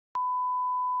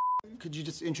Could you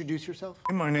just introduce yourself?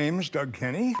 My name's Doug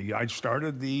Kenny. I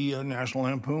started the National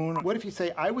Lampoon. What if you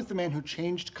say, I was the man who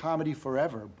changed comedy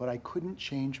forever, but I couldn't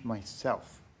change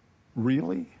myself?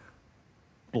 Really?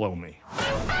 Blow me.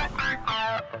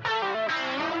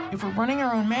 If we're running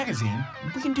our own magazine,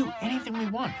 we can do anything we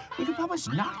want. We can publish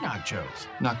knock-knock jokes.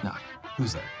 Knock-knock.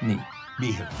 Who's that? Me.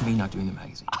 Me who? Me not doing the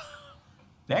magazine.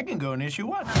 That can go in issue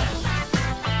 1.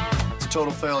 It's a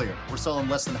total failure. We're selling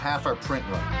less than half our print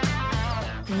run.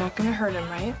 You're not gonna hurt him,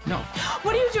 right? No.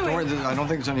 What are you doing? Don't worry, I don't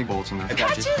think there's any bullets in there.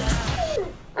 Catches!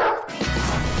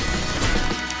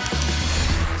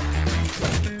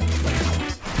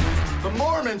 The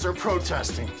Mormons are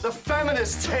protesting. The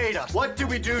feminists hate us. What do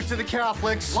we do to the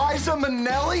Catholics? Liza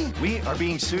Minnelli? We are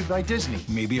being sued by Disney.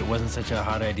 Maybe it wasn't such a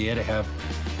hot idea to have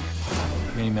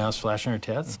Minnie Mouse flashing her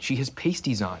tits. She has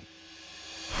pasties on.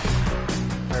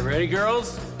 All right, ready,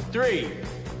 girls? 3,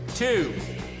 2,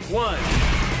 1.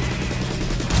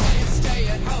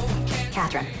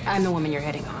 Catherine, I'm the woman you're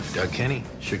hitting on. Doug Kenny,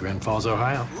 Chagrin Falls,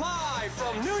 Ohio. Live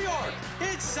from New York,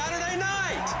 it's Saturday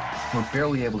night. We're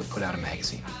barely able to put out a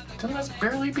magazine. Then let's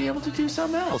barely be able to do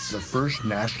something else. The first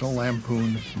National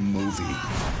Lampoon movie.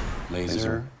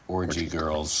 Laser Orgy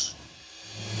Girls.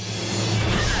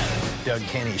 Doug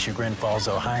Kenny, Chagrin Falls,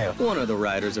 Ohio. One of the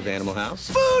writers of Animal House.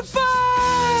 Food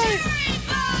fight!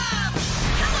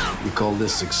 You call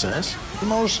this success?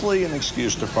 Mostly an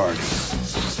excuse to party.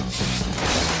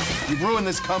 You've ruined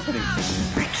this company.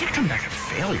 I can't come back a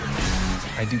failure.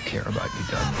 I do care about you,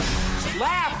 Doug.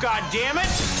 Laugh,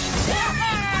 goddammit!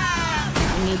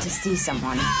 I need to see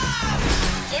someone.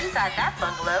 Inside that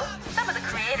bungalow, some of the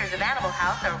creators of Animal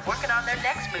House are working on their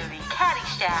next movie,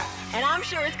 Caddyshack. And I'm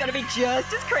sure it's gonna be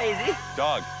just as crazy.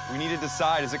 Dog, we need to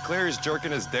decide, is it clear he's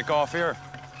jerking his dick off here?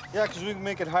 Yeah, because we can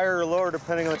make it higher or lower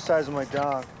depending on the size of my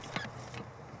dog.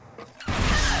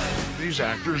 These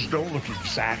actors don't look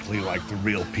exactly like the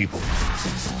real people.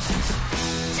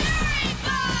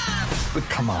 But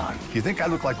come on, you think I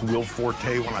look like Will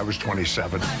Forte when I was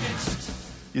 27?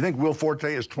 You think Will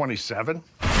Forte is 27?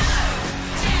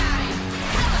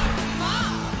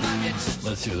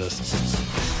 Let's do this.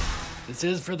 This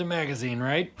is for the magazine,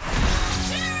 right?